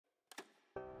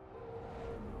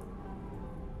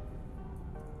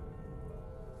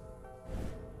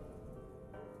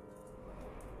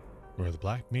where the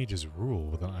black mages rule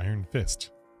with an iron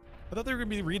fist. I thought they were going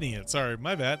to be reading it. Sorry,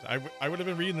 my bad. I would have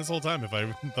been reading this whole time if I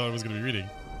thought I was going to be reading.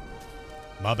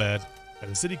 My bad. As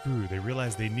the city grew, they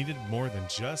realized they needed more than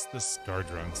just the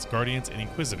Skardrungs, Guardians, and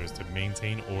Inquisitors to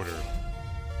maintain order.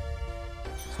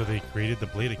 So they created the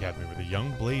Blade Academy, where the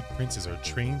young Blade Princes are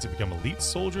trained to become elite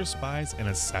soldiers, spies, and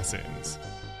assassins.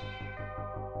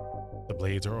 The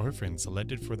Blades are orphans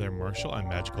selected for their martial and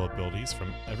magical abilities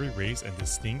from every race and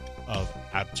distinct of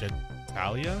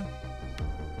Abjetalia.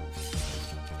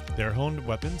 Their honed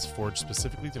weapons forged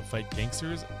specifically to fight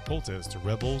gangsters, cultists,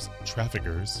 rebels,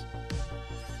 traffickers,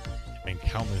 and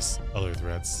countless other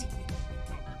threats.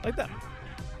 Like that.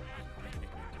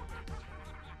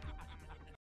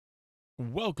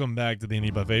 Welcome back to the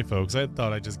Indie Buffet, folks. I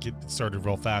thought I'd just get started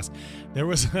real fast. There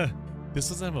was a... This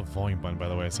doesn't have a volume button, by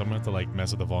the way, so I'm going to have to like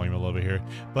mess with the volume a little bit here.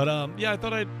 But yeah, I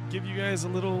thought I'd give you guys a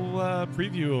little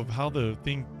preview of how the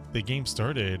game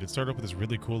started. It started off with this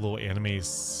really cool little anime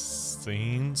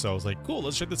scene. So I was like, cool,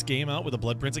 let's check this game out with the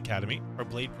Blood Prince Academy, or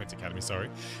Blade Prince Academy, sorry.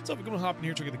 So if you're going to hop in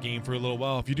here, check out the game for a little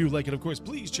while. If you do like it, of course,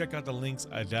 please check out the links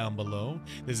down below.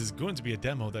 This is going to be a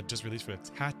demo that just released for the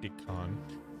Tacticon,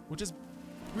 which has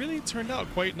really turned out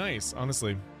quite nice,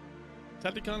 honestly.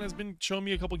 Tacticon has been showing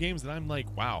me a couple games that I'm like,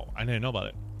 wow, I didn't know about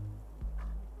it.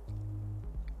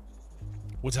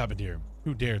 What's happened here?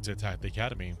 Who dared to attack the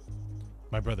academy?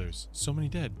 My brothers, so many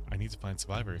dead. I need to find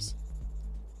survivors.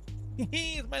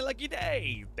 It's my lucky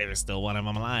day. There's still one of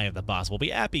them alive. The boss will be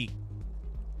happy.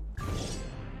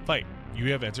 Fight.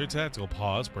 You have entered tactical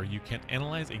pause where you can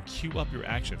analyze and queue up your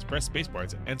actions. Press spacebar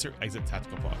to enter exit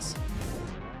tactical pause.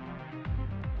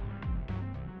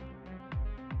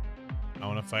 I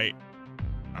want to fight.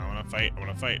 I want to fight. I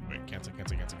want to fight. Wait, cancel. Wait.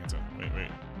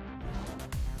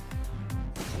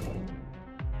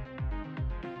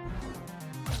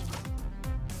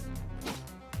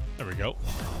 There we go.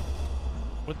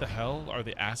 What the hell are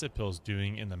the acid pills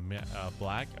doing in the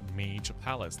Black Mage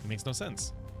Palace? It makes no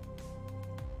sense.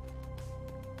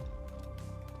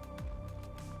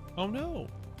 Oh no.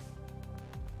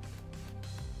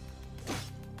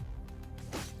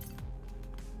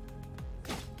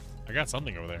 I got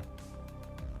something over there.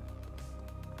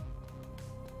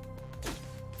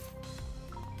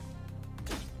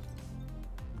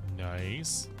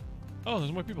 Nice. Oh,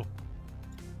 there's more people.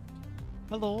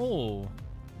 Hello.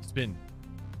 Spin.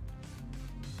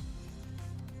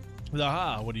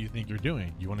 Aha, what do you think you're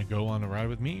doing? You want to go on a ride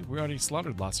with me? We already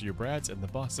slaughtered lots of your brads, and the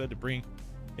boss said to bring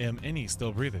him in. He's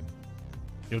still breathing.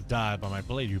 You'll die by my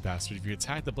blade, you bastard. If you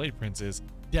attack the Blade Princes,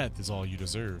 death is all you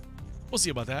deserve. We'll see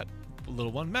about that.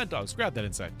 Little one, Mad Dogs, grab that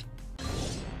insect.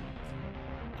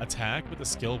 Attack with the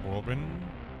skill Whirlwind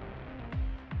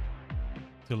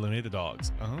to eliminate the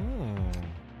dogs. Oh.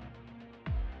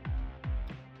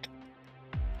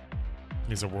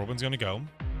 Here's a Whirlwind's gonna go.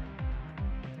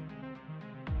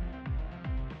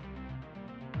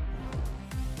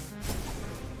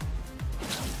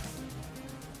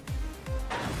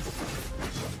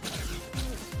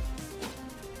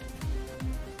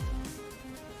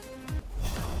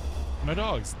 My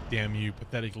dogs, damn you,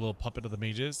 pathetic little puppet of the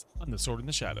mages. I'm the sword in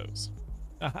the shadows.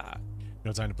 Haha.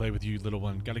 No time to play with you, little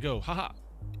one. Gotta go. Haha.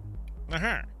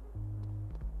 Aha.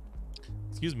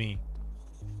 Excuse me.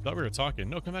 Thought we were talking.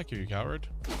 No, come back here, you coward.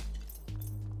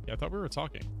 Yeah, I thought we were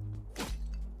talking.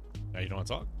 Now you don't want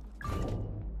to talk?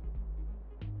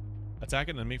 Attack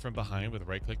an enemy from behind with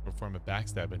right click, perform a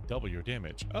backstab, and double your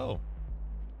damage. Oh.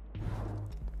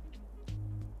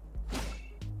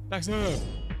 Backstab!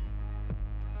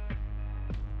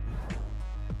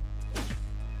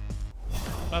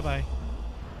 Bye-bye.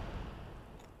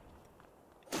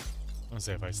 I'm gonna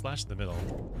say if I slash in the middle.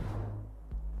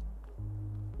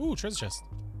 Ooh, treasure chest.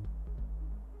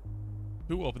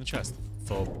 Who opened the chest?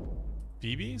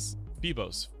 Phoebes?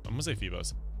 Phoebos. I'm gonna say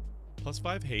Phoebos. Plus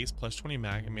 5 haste, plus 20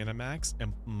 mana max,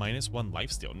 and minus 1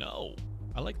 lifesteal. No!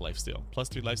 I like lifesteal. Plus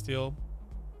 3 lifesteal.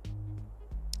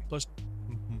 Plus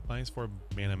minus 4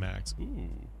 mana max. Ooh.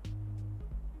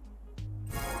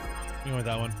 You want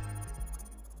that one?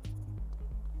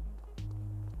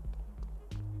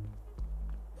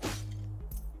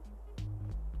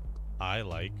 I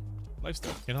like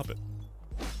lifestyle. Can't help it.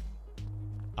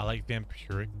 I like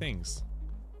vampiric things.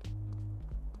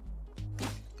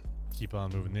 Keep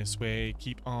on moving this way.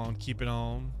 Keep on keeping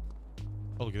on.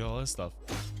 Oh, look at all this stuff.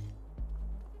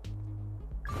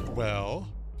 Well,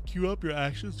 queue up your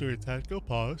actions during tactical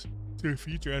pause to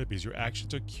defeat your enemies. Your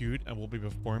actions are queued and will be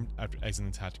performed after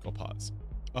exiting the tactical pause.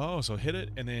 Oh, so hit it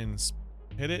and then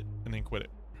quit it.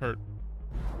 Hurt.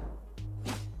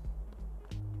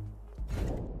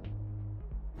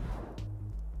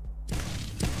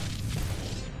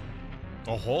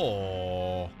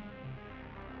 Oh,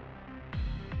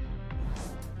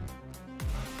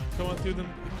 come on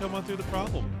through the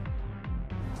problem.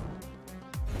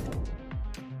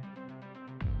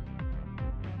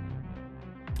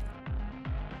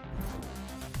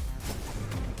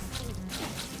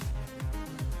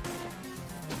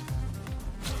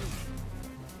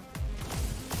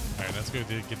 All right, let's go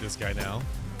get this guy now.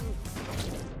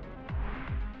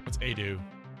 What's A do?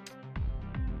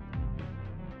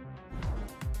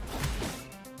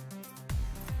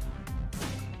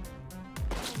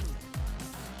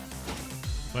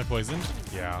 Am I poisoned?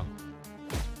 Yeah.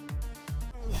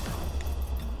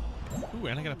 Ooh,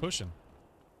 and I got a potion.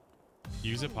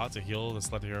 Use it pot to heal the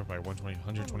selected hero by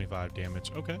 125 damage.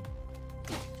 Okay.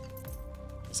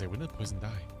 I say, when did the poison die?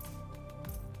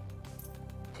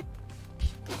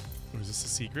 Or is this a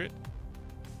secret?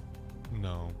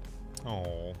 No.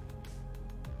 Oh.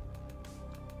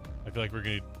 I feel like we're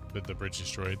gonna get the bridge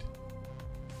destroyed.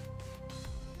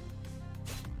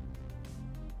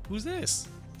 Who's this?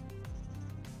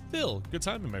 Phil, good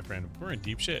timing, my friend. We're in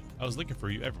deep shit. I was looking for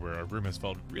you everywhere. Our room has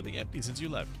felt really empty since you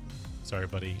left. Sorry,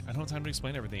 buddy. I don't have time to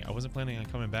explain everything. I wasn't planning on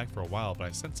coming back for a while, but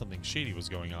I sensed something shady was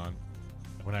going on.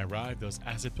 And when I arrived, those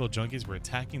acid pill junkies were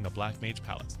attacking the Black Mage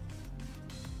Palace.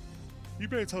 You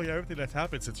better tell me everything that's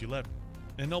happened since you left.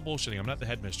 And no bullshitting, I'm not the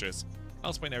headmistress. I'll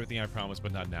explain everything, I promise,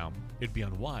 but not now. It'd be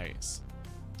unwise.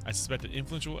 I suspect an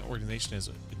influential organization is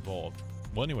involved.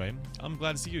 Well, anyway, I'm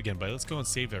glad to see you again, buddy. Let's go and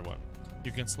save everyone.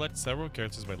 You can select several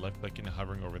characters by left-clicking and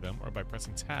hovering over them, or by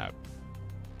pressing tab.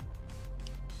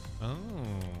 Oh.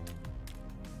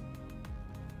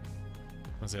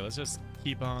 Let's say, let's just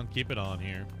keep it on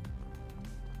here.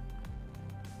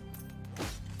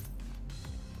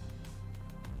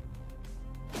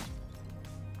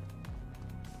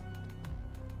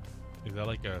 Is that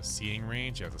like a seeing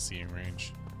range? Yeah, it's a seeing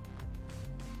range.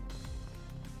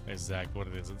 Exactly what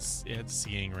it is. It's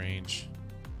seeing range.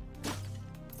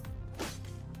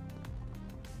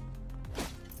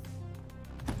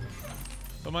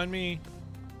 Don't mind me.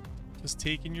 Just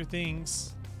taking your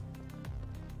things.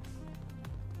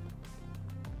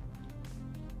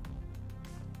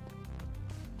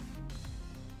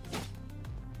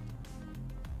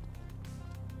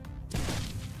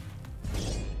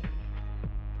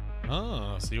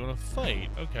 Oh, so you want to fight?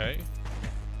 Okay.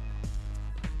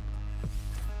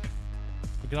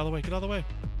 Get out of the way, get out of the way.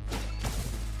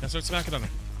 Now start smacking on him.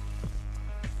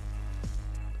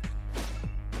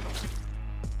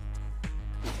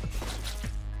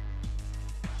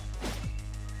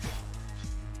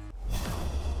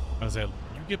 I was like,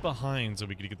 you get behind so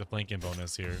we can get the flanking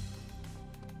bonus here.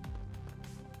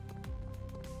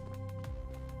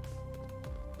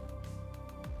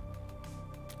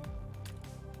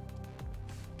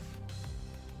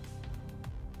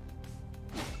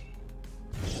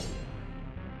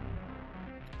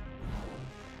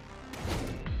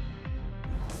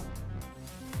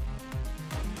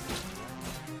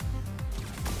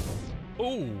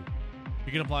 Oh!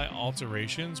 You can apply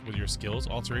alterations with your skills.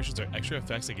 Alterations are extra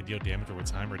effects that can deal damage over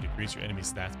time or decrease your enemy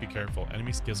stats. Be careful.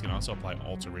 Enemy skills can also apply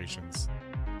alterations.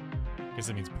 Guess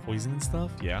that means poison and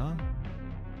stuff? Yeah?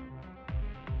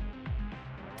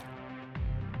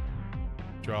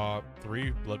 Draw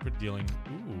 3 blood for dealing.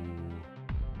 Ooh.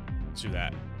 Let's do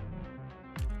that.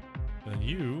 And then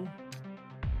you...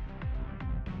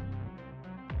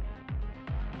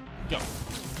 go.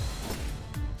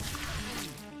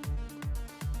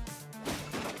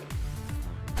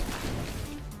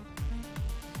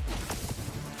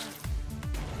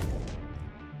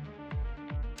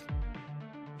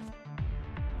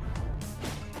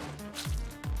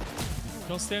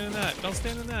 Don't stand in that. Don't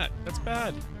stand in that. That's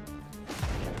bad.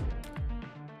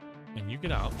 And you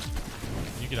get out.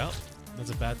 You get out.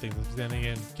 That's a bad thing. Let's stand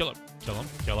in. Kill him. Kill him.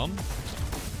 Kill him.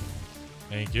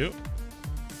 Thank you.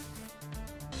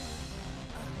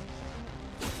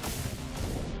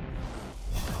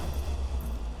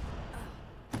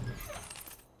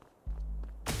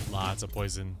 Lots of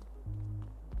poison.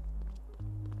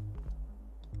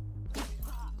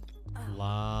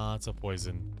 Lots of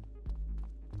poison.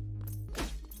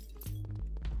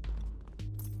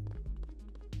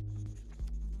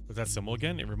 What's that symbol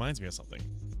again? It reminds me of something.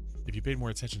 If you paid more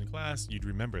attention in class, you'd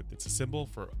remember it. It's a symbol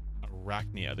for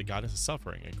Arachnia, the goddess of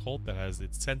suffering, a cult that has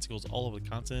its tentacles all over the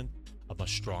continent of a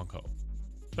stronghold.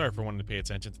 Sorry for wanting to pay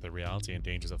attention to the reality and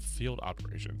dangers of field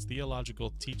operations.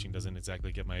 Theological teaching doesn't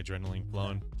exactly get my adrenaline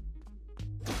flowing.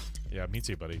 Yeah, me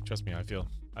too, buddy. Trust me, I feel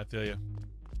you.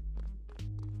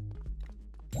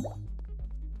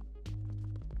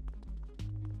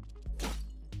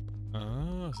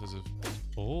 Oh, this is a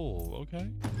bowl. Okay.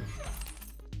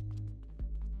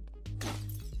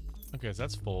 Okay, so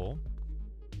that's full.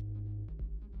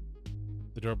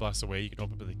 The door blasts away. You can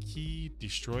open it with a key,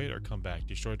 destroy it, or come back.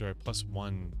 Destroy door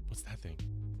 +1. What's that thing?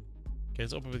 Okay,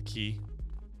 let's open it with a key.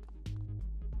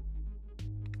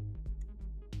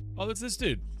 Oh, that's this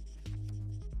dude.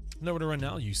 Nowhere to run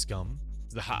now, you scum.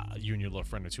 Ha! You and your little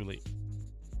friend are too late.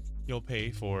 You'll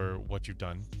pay for what you've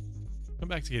done. Come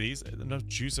back to get these. Enough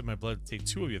juice in my blood to take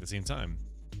two of you at the same time.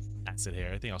 Acid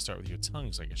hair. I think I'll start with your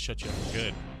tongue so I can shut you up for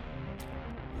good.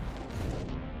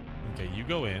 Okay, you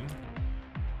go in.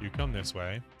 You come this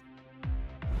way.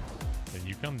 Then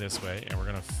you come this way, and we're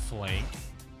gonna flank.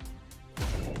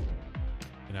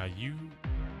 And now you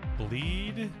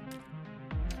bleed.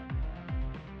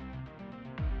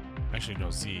 Actually,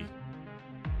 no, Z.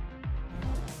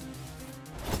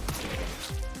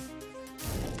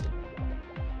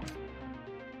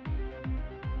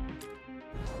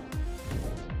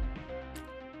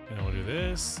 And then we'll do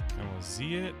this, and we'll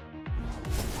Z it.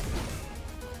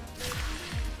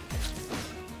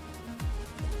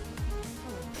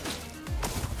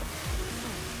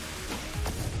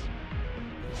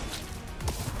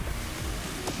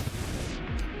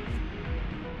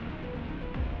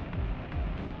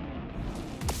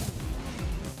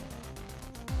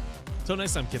 So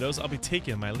nice time, kiddos. I'll be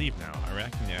taking my leave now.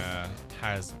 Arachnia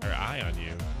has her eye on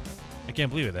you. I can't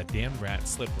believe it. That damn rat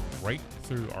slipped right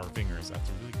through our fingers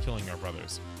after really killing our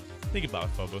brothers. Think about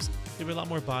it, Phobos. There'd be a lot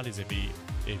more bodies if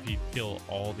he'd kill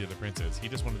all the other princes. He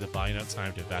just wanted to buy enough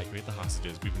time to evacuate the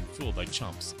hostages. We've been fooled like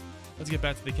chumps. Let's get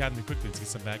back to the academy quickly to get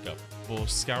some backup. We'll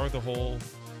scour the whole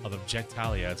of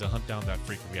Objectalia to hunt down that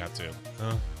freak if we have to.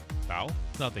 Foul?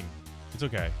 Nothing. It's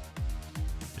okay.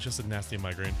 It's just a nasty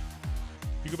migraine.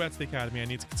 You go back to the academy. I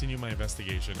need to continue my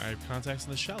investigation. I have contacts in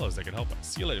the shallows that can help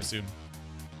us. See you later soon.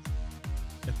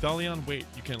 Ithalion, wait.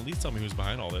 You can at least tell me who's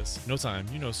behind all this. No time.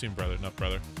 You know soon, brother. Enough,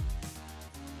 brother.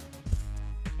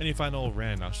 And you find old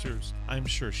Ren. I'm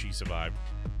sure she survived.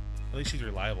 At least she's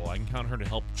reliable. I can count on her to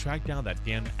help track down that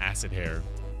damn acid hair.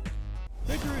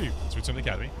 Victory! Let's return to the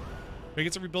academy. We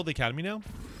get to rebuild the academy now?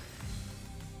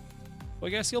 Well, I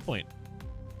got a skill point.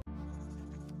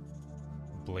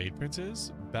 Blade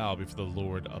Princes, bow before the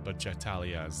Lord of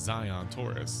Objectalia, Zion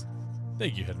Taurus.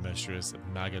 Thank you, Headmistress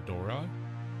Magadora.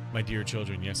 My dear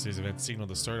children, yesterday's event signaled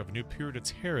the start of a new period of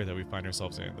terror that we find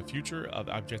ourselves in. The future of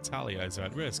Objectalia is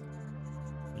at risk.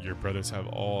 Your brothers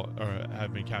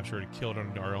have been captured and killed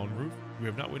under our own roof. We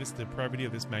have not witnessed the depravity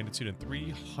of this magnitude in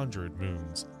 300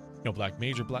 moons. No Black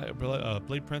Mage or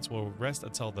Blade Prince will rest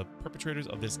until the perpetrators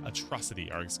of this atrocity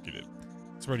are executed.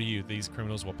 I swear to you, these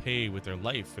criminals will pay with their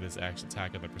life for this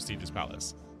attack on the prestigious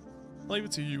palace. I'll leave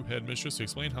it to you, Headmistress, to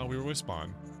explain how we will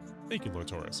respond. Thank you, Lord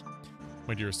Taurus.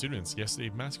 My dear students,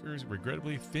 yesterday massacres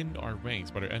regrettably thinned our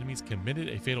ranks, but our enemies committed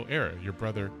a fatal error. Your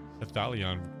brother,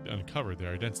 Ithalion, uncovered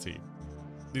their identity.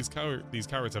 These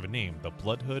cowards have a name, the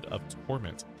Bloodhood of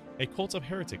Torment, a cult of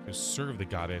heretics who serve the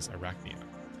goddess Arachnia.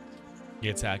 The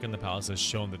attack on the palace has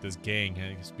shown that this gang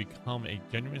has become a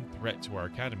genuine threat to our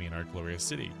academy and our glorious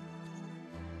city.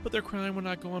 But their crime will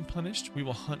not go unpunished. We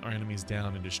will hunt our enemies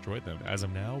down and destroy them. As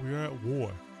of now, we are at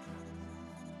war.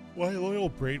 Why, loyal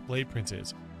Blade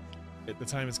Princes, the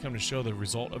time has come to show the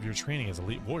result of your training as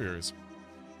elite warriors.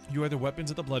 You are the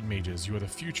weapons of the Blood Mages. You are the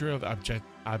future of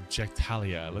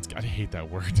Objectalia. I hate that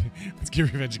word. Let's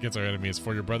get revenge against our enemies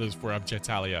for your brothers for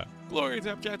Objectalia. Glory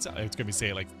to Objectalia. It's going to be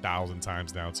saying it like 1,000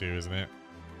 times now too, isn't it?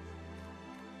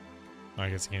 I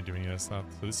guess I can't do any of that stuff.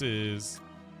 So this is...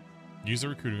 Use the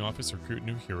recruiting office to recruit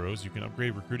new heroes. You can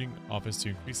upgrade recruiting office to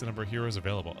increase the number of heroes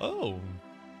available. Oh!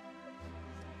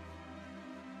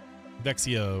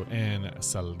 Vexio and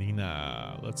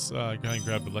Selena. Let's go ahead and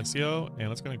grab Vexio, and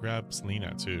let's go ahead and grab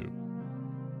Selena too.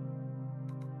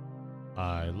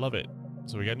 I love it.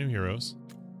 So we got new heroes.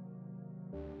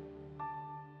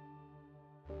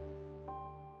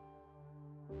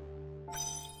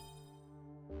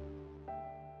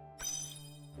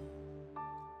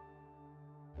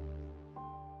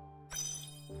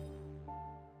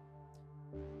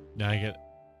 Now I get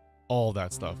all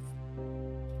that stuff.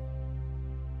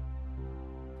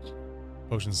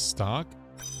 Potion stock.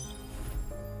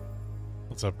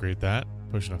 Let's upgrade that.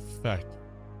 Potion effect.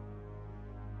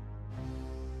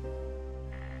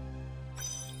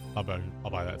 I'll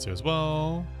buy that too as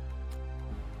well.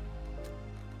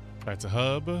 Back to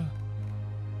hub. I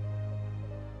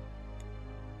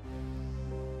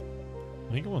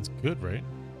think everyone's good, right?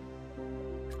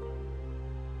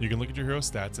 You can look at your hero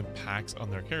stats and packs on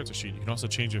their character sheet. You can also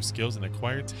change your skills and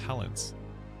acquire talents.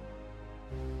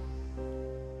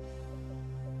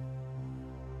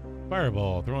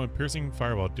 Fireball. Throw a piercing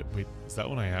fireball. Wait, is that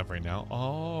one I have right now?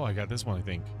 Oh, I got this one, I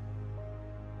think.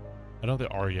 I don't know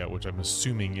if they are yet, which I'm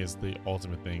assuming is the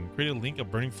ultimate thing. Create a link of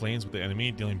burning flames with the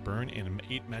enemy, dealing burn and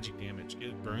 8 magic damage.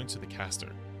 It burns to the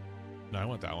caster. No, I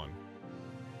want that one.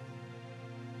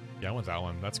 Yeah, I want that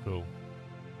one. That's cool.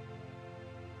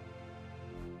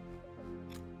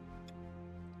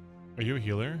 Are you a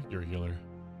healer? You're a healer.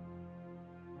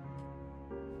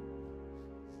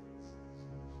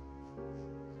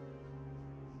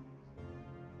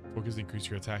 Focus increase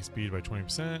your attack speed by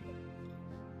 20%.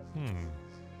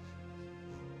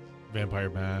 Vampire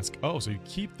mask. Oh, so you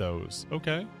keep those.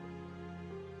 Okay.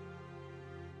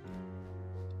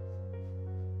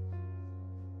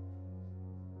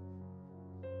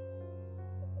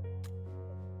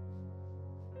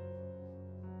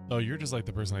 Oh, you're just like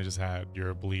the person I just had. You're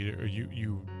a bleeder, or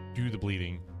you do the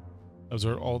bleeding.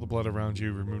 Absorb all the blood around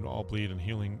you, remove all bleed and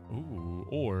healing. Ooh,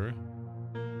 or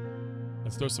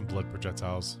let's throw some blood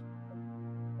projectiles.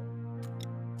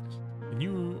 Can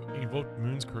you evoke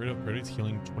Moon's credits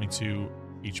healing 22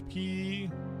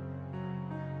 HP?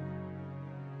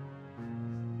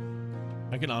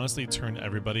 I can honestly turn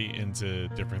everybody into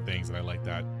different things, and I like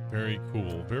that. Very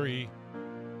cool. Very.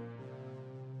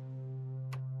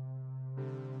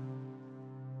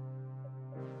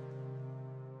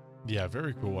 Yeah,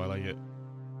 very cool. I like it.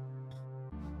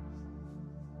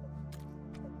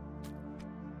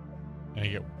 And I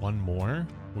get one more.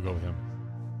 We'll go with him.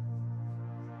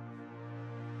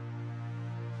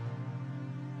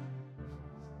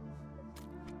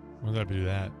 When did I do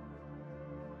that?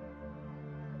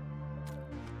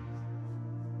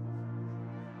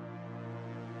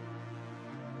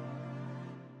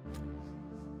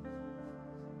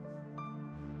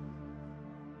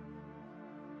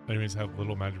 Enemies have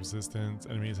little magic resistance.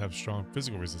 Enemies have strong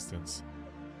physical resistance.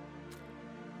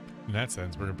 In that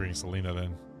sense, we're gonna bring Selena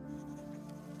then.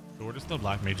 The orders of the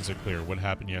Black Mages are clear. What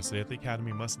happened yesterday at the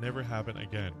Academy must never happen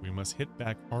again. We must hit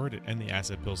back hard and end the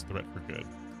Acid Pill's threat for good.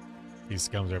 These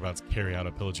scums are about to carry out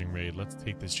a pillaging raid. Let's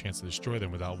take this chance to destroy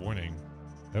them without warning.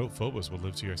 I hope Phobos will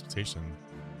live to your expectation.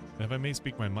 And if I may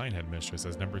speak my mind, Headmistress,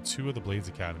 as number 2 of the Blades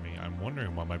Academy, I'm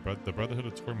wondering why the Brotherhood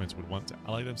of Torments would want to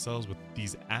ally themselves with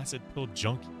these Acid Pill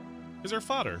junkies. Because they're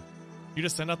fodder. You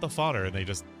just send out the fodder and they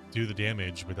just do the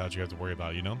damage without you have to worry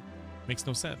about it, you know? Makes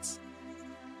no sense.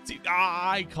 See,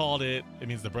 I called it. It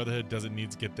means the Brotherhood doesn't need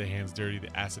to get their hands dirty.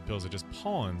 The Acid Pills are just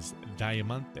pawns.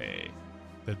 Diamante.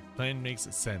 The plan makes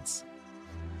sense.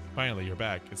 Finally, you're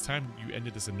back. It's time you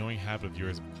ended this annoying habit of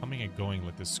yours of coming and going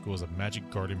like this school is a magic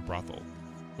garden brothel.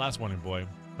 Last warning, boy.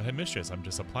 But Headmistress, I'm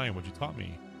just applying what you taught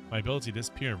me. My ability to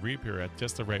disappear and reappear at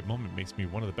just the right moment makes me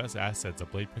one of the best assets a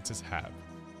Blade Princess have.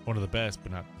 One of the best,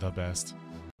 but not the best.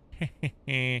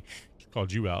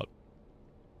 Called you out.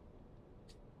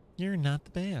 You're not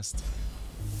the best.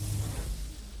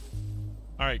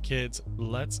 Alright, kids,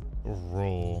 let's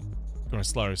roll. Going to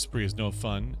slaughter spree is no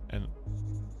fun, and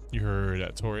you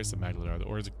heard Taurus and Magdalene. The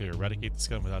orders are clear. Eradicate the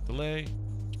scum without delay. It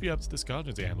should be up to the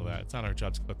Scoundrels to handle that. It's not our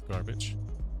job to collect the garbage.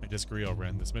 I disagree,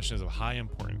 Elren. This mission is of high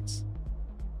importance.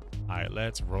 Alright,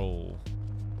 let's roll.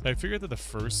 I figured that the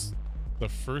first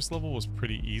level was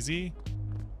pretty easy,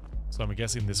 so I'm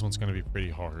guessing this one's going to be pretty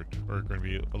hard, or going to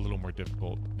be a little more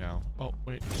difficult now. Oh,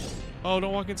 wait. Oh,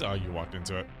 don't walk into... Oh, you walked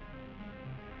into it.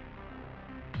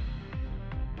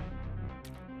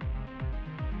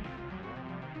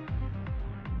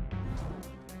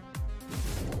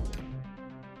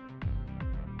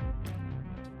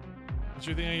 What's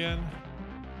your thing again?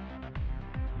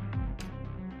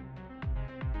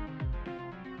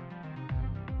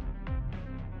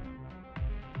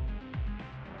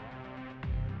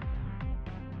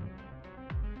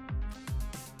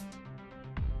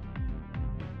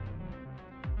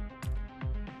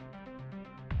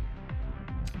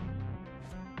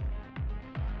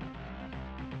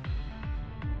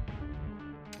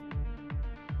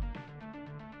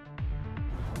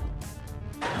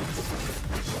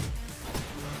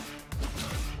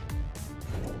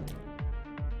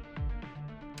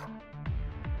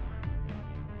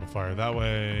 Fire that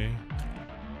way.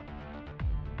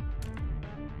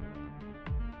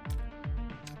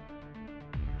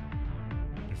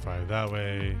 You fire that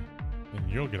way,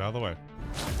 and you'll get out of the way.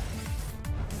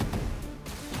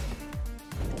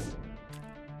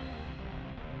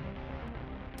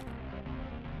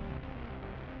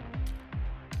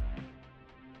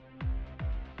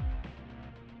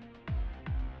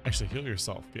 Actually, heal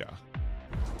yourself, yeah.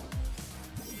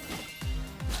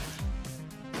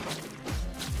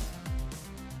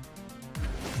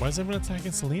 Why is everyone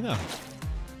attacking Selena?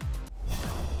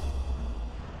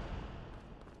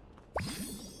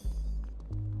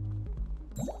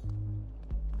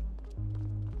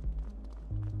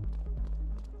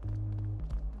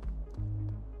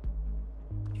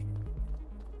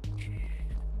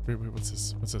 Wait, what's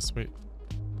this? What's this? Wait.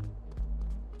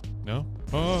 No?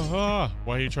 Oh,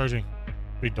 why are you charging?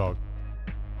 Big dog.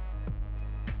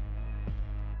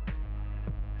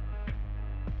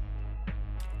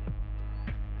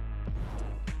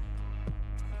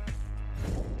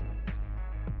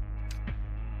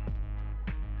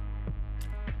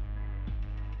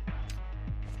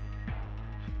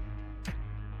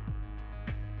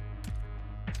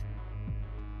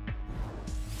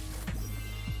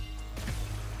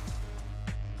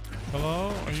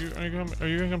 Hello? Are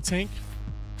you gonna come tank?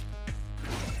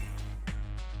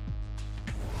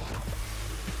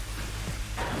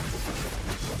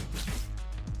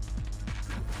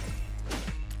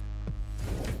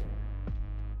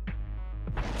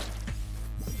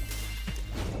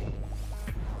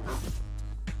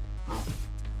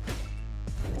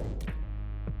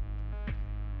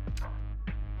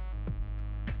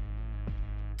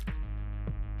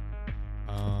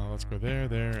 Let's go there,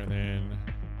 and then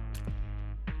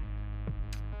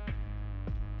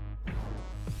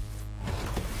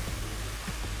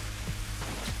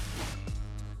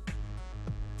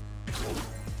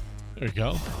there you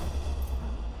go.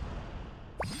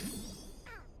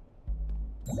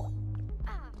 Are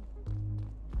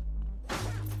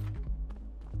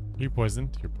you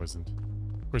poisoned? You're poisoned.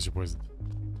 Of course you're poisoned.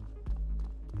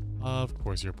 Of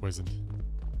course you're poisoned.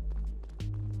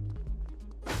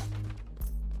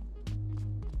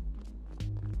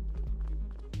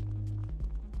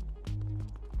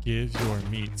 Give your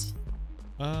meat.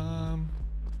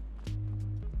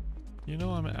 You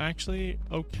know, I'm actually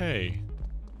okay.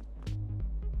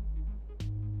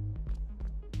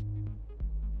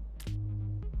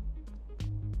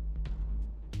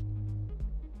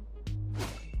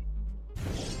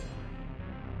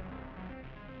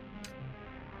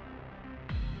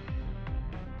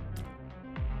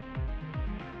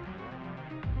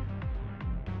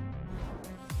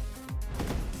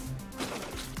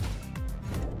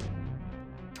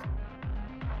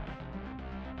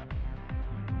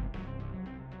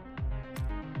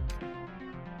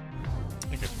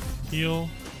 Heal.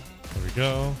 There we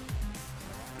go.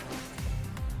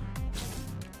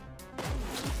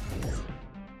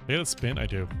 Yeah, let's spin. I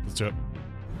do. Let's do it.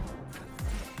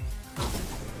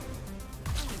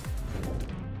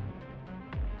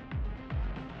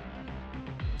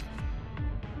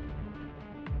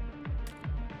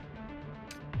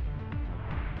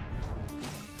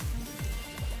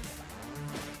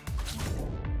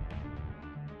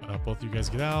 Both of you guys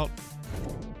get out.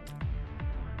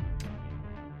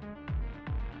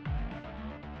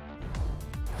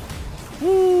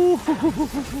 Woo!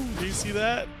 Do you see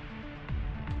that?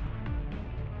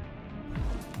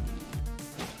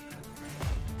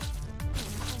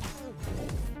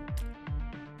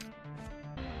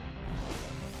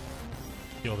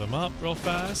 Heal them up real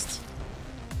fast.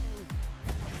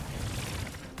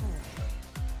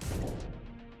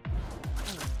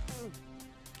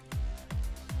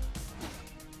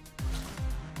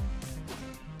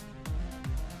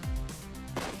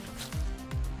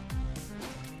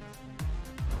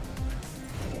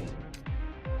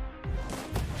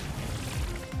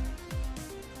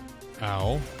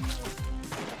 Ow.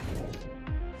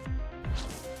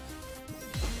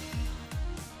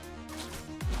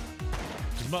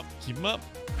 Keep him up, keep him up.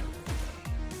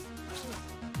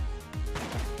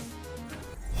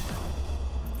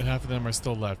 And half of them are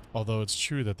still left, although it's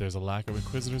true that there's a lack of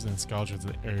Inquisitors and Scholars in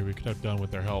the area we could have done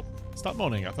with their help. Stop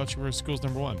moaning, I thought you were school's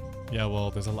 #1. Yeah, well,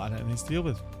 there's a lot that needs to deal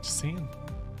with. Just saying.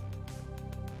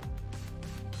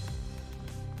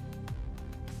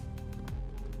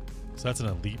 So that's an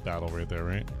elite battle right there,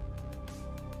 right?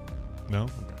 No?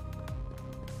 Okay.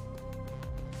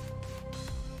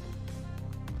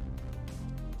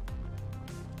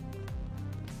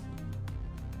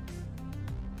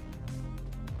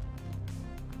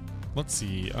 Let's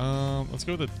see. Let's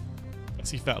go with the... I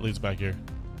see Fat Loots back here.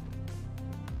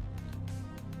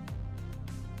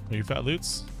 Are you Fat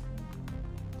Loots?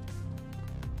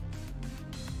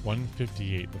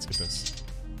 158. Let's get this.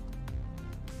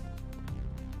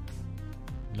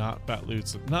 Not Fat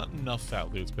Loots. Not enough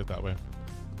Fat Loots, put it that way.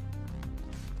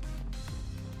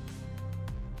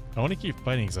 I want to keep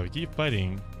fighting, because if I keep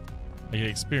fighting, I get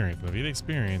experience. If I get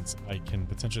experience, I can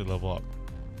potentially level up.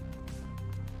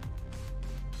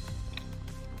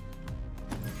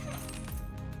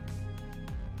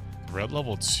 Red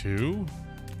level 2?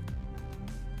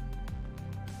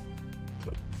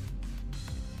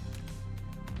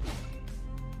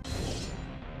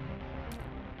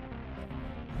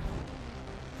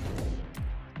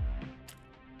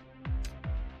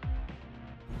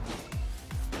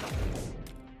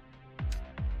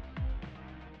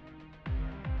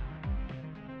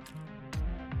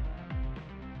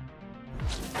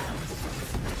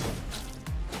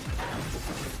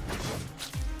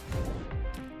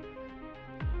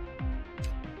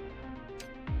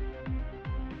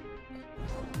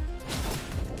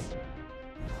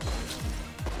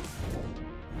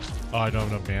 Oh, I don't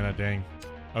have enough mana, dang.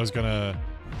 I was gonna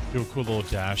do a cool little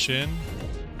dash in.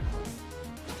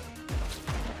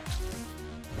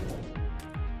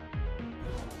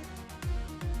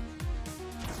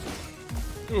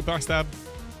 Ooh, backstab.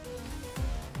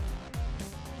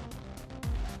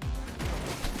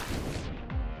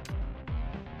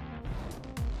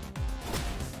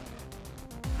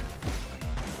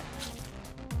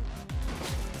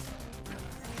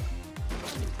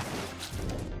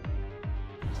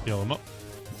 Heal him up.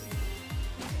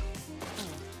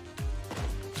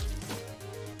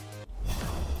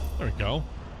 There we go.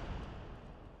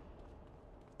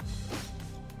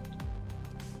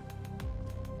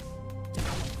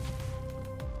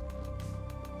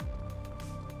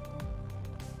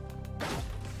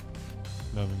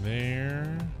 Nothing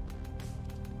there.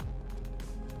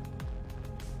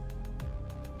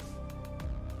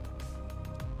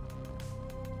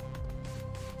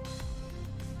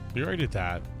 We already did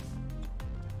that.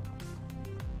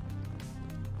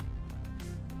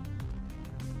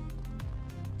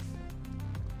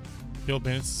 Kill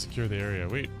bandits to secure the area.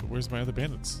 Wait, where's my other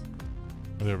bandits?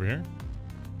 Are they over here?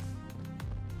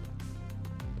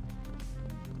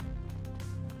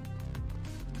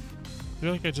 I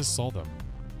feel like I just saw them.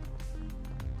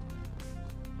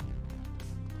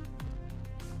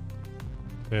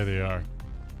 There they are.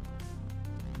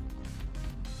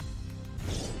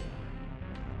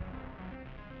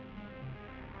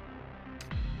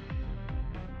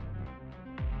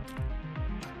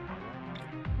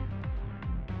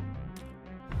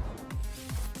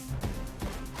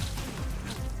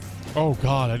 Oh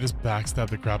god, I just backstabbed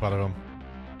the crap out of him.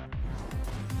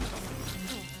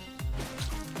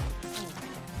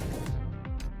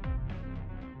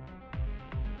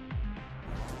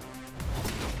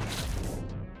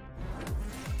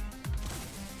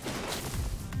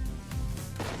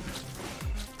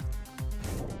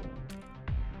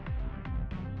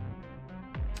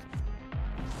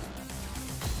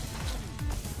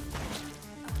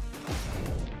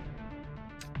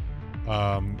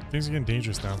 Things are getting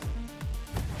dangerous now.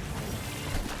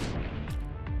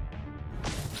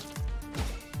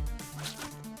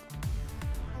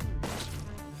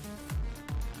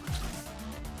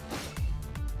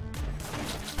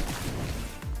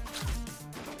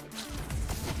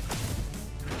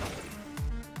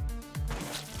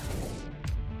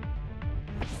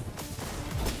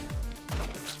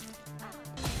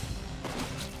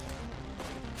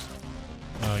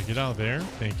 Get out of there.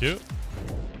 Thank you.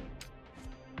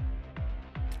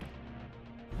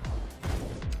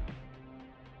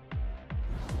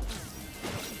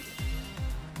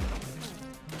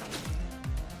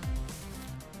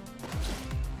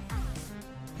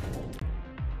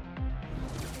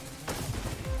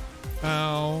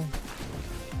 Ow.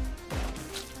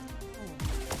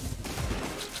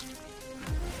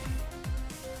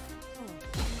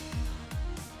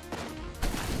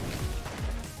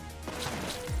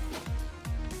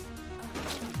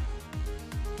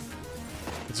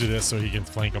 Let's do this so he can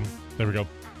flank him. There we go.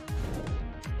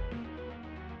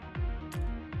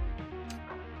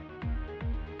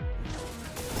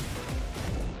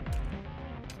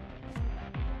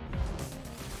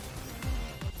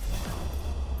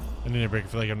 I need a break. I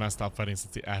feel like I've not stopped fighting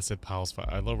since the acid pals fight.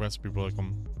 I love recipe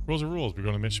welcome. Rules are rules. We go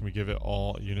on a mission, we give it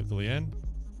all unit till the end.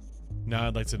 Now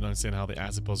I'd like to understand how the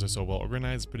acid pals are so well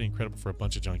organized. It's pretty incredible for a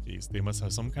bunch of junkies. They must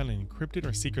have some kind of encrypted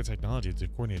or secret technology to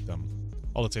coordinate them.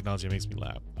 All the technology makes me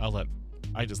laugh.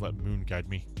 I just let Moon guide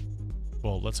me.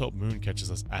 Well, let's hope Moon catches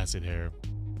us acid hair.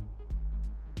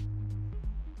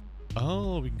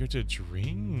 Oh, we can go to a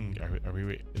drink. Are we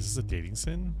wait, is this a dating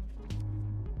sim?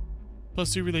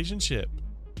 +2 relationship.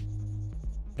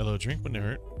 Hello, drink wouldn't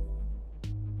hurt.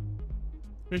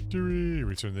 Victory!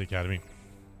 Return to the academy.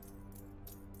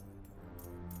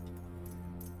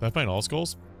 Did I find all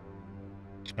skulls?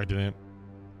 I didn't.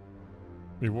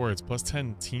 Rewards,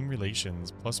 +10 team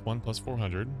relations, +1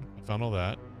 +400. I found all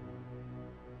that.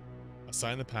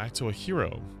 Assign the pack to a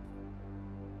hero.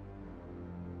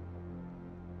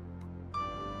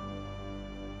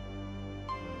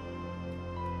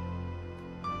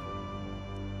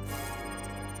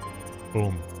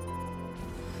 Boom.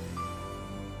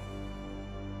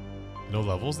 No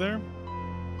levels there?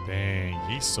 Dang,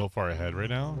 he's so far ahead right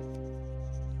now.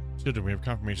 Children, we have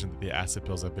confirmation that the acid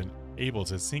pills have been able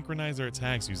to synchronize their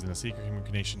attacks using a secret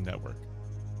communication network.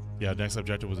 The next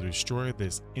objective was to destroy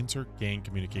this inter-gang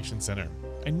communication center.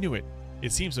 I knew it.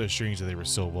 It seems so strange that they were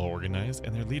so well organized,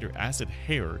 and their leader, Acid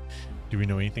Hair. Do we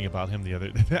know anything about him?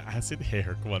 The Acid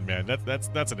Hair. Come on, man.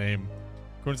 That's a name.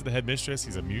 According to the headmistress,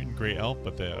 he's a mutant gray elf,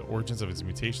 but the origins of his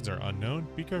mutations are unknown.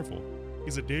 Be careful.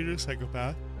 He's a dangerous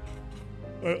psychopath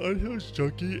unhinged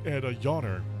junkie and a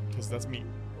yawner, because that's me.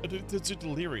 Addicted to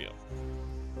delirium.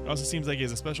 It also seems like he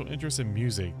has a special interest in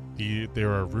music.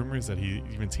 There are rumors that he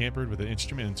even tampered with an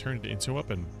instrument and turned it into a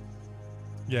weapon.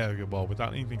 Yeah, well,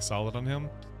 without anything solid on him,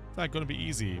 it's not going to be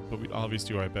easy, but we'd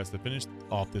obviously do our best to finish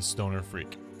off this stoner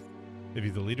freak. If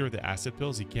he's the leader of the acid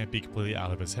pills, he can't be completely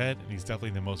out of his head, and he's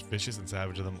definitely the most vicious and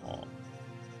savage of them all.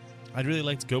 I'd really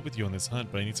like to go with you on this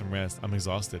hunt, but I need some rest. I'm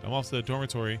exhausted. I'm off to the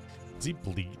dormitory. Does he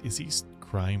bleed? Is he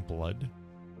crying blood?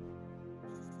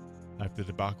 After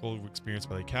the debacle experienced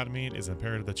by the academy, it is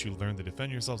imperative that you learn to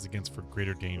defend yourselves against for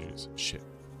greater dangers. Shit.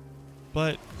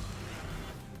 But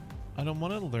I don't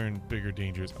want to learn bigger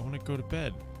dangers. I want to go to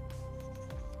bed.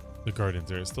 The gardens.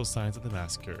 There are still signs of the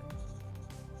massacre.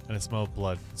 And the smell of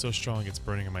blood. It's so strong it's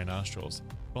burning in my nostrils.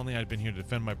 If only I'd been here to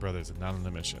defend my brothers and not on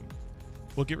a mission.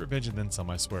 We'll get revenge and then some,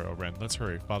 I swear, Oren. Let's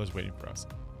hurry. Father's waiting for us.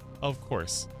 Of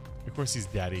course. Of course he's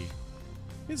daddy.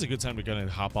 It's a good time to go and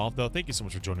hop off, though. Thank you so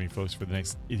much for joining me, folks, for the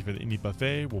Indie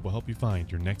Buffet. We'll help you find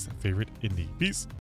your next favorite indie. Peace.